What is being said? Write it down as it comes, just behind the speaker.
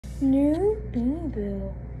New Beanie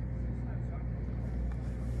Boo.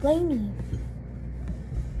 Blaney.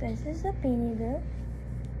 This is a Beanie Boo.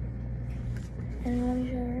 And let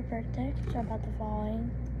me show her birthday. So about the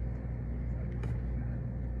following.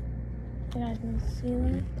 You guys can see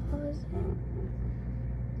that. Pause it.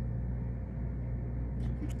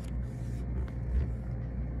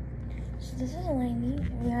 So this is Lainey.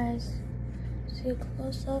 You guys see a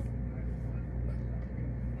close up.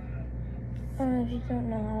 If you don't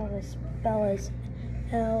know how to spell is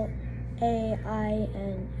Lainey.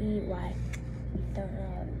 Don't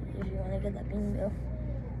know if you want to get that Beanie Boo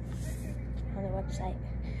on the website.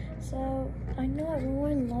 So I know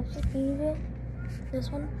everyone loves the Beanie Boo.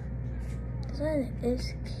 This one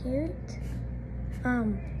is cute.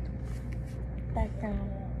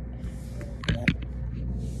 Background. Yep.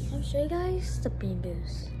 I'll show you guys the Beanie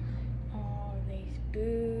Boos. All these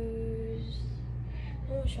boos.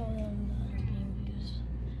 I'll show them the Beanie Boos.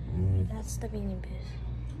 That's the Beanie Boos.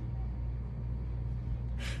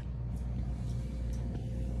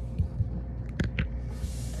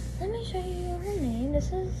 Let me show you her name.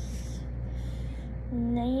 This is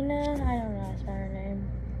Nina. I don't know how to spell her name.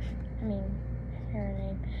 Her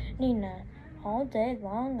name. Nina. All day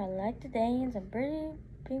long, I like to dance. I'm pretty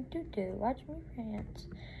pink tutu. Watch me dance.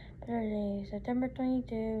 Birthday, September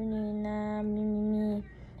 22. Nina, me.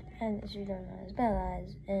 And if you don't know how to spell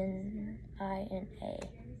it, Nina.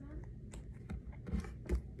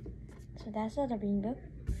 So that's the other Beanie Boo.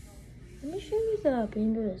 Let me show you the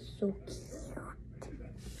Beanie Boo that's so cute.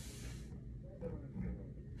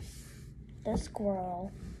 The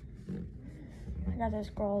squirrel. I got the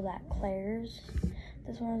squirrel at Claire's.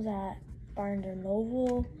 This one's at Barnes &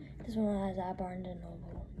 Noble. This one is at Barnes &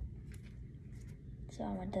 Noble. So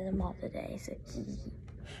I went to the mall today.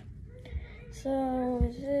 So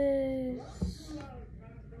this is.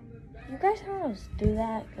 You guys can almost do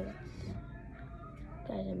that because you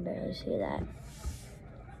guys can barely see that.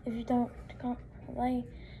 If you don't,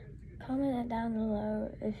 comment it down below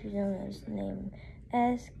if you don't know his name.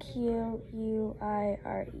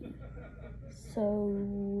 Squire. So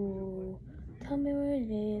tell me what it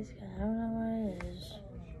is, cause I don't know what it is.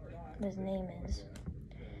 What his name is.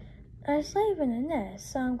 I sleep in a nest,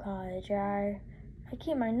 some call it dry. I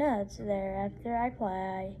keep my nuts there after I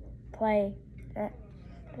play.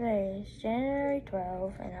 Today is January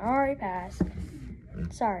 12th and I already passed.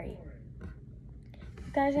 Sorry.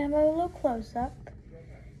 You guys have a little close up.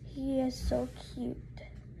 He is so cute.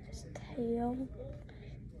 His tail.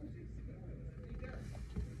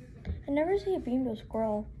 I never see a Beanie Boo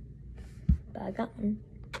squirrel, but I got one.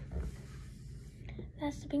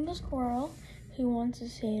 That's the Beanie Boo squirrel who wants to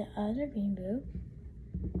see the other Beanie Boo.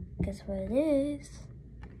 Guess what it is?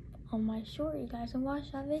 On my short, you guys can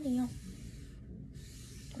watch that video.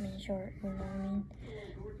 Short, you know what I mean?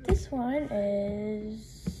 This one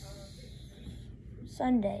is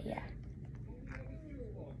Sunday, yeah.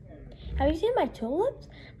 Have you seen my tulips?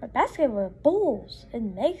 My basket with bulbs. It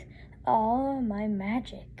makes all my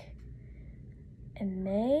magic. It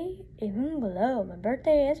may even glow. My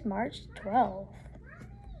birthday is March 12th.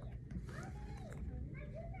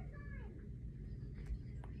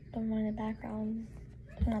 Don't mind the background.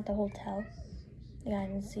 Not the hotel. You guys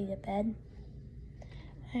can see the bed.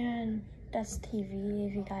 And that's TV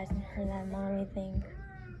if you guys can hear that mommy thing.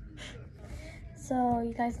 So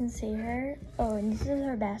you guys can see her. Oh, and this is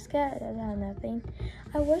her basket. That's nothing.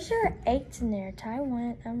 I wish there were eggs in there. I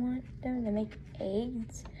want them to make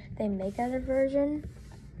eggs. They make other version.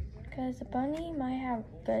 Because the bunny might have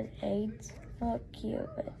good eggs. They look cute,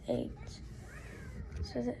 but eggs.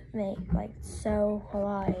 So they make like a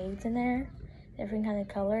lot of eggs in there. Different kind of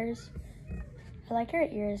colors. I like her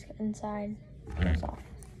ears inside. Goes off.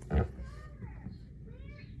 You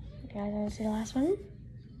guys want to see the last one?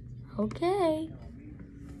 Okay.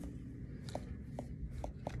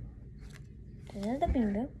 This is the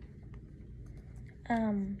Beanie Boo.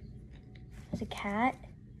 There's a cat.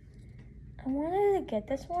 I wanted to get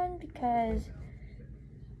this one because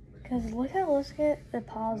look how good the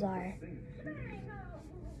paws are.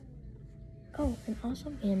 Oh, and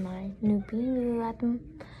also in my new Beanie Boo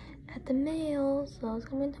at the mail, so it's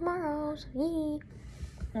coming tomorrow. So yee.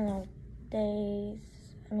 I don't know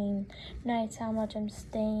nights how much I'm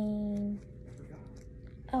staying.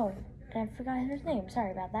 Oh, and I forgot his name.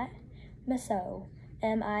 Sorry about that. Miso.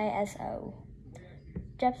 M-I-S-O.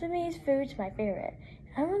 Japanese food's my favorite.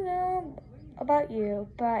 I don't know about you,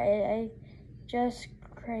 but I just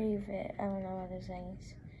crave it. I don't know what this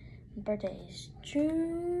is. My birthday is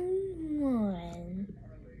June 1.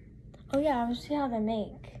 Oh yeah, I want to see how they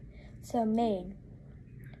make. So made.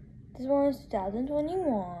 This one is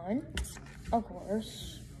 2021, of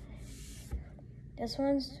course. This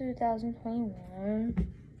one's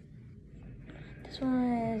 2021. This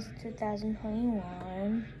one is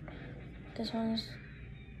 2021. This one's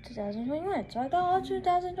 2021. So I got all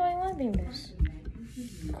 2021 beanies.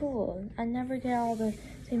 Cool. I never get all the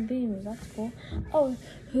same beanies. That's cool. Oh,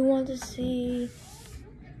 who wants to see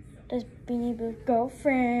this Beanie Boo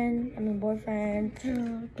boyfriend?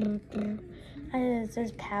 Has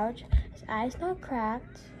this pouch. His eye's not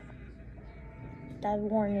cracked. That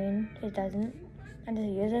warning. It doesn't. And just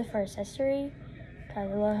use it for accessory. Try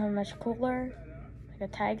to look how much cooler. Like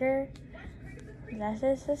a tiger. That's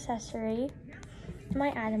his accessory. My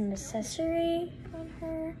item accessory on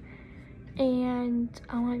her. And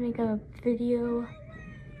I want to make a video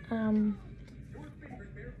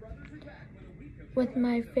with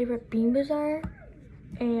my favorite Bean Bazaar,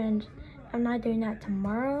 and I'm not doing that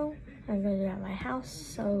tomorrow. I'm gonna do it at my house.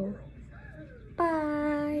 So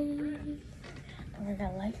bye. Don't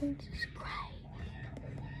forget to like and subscribe.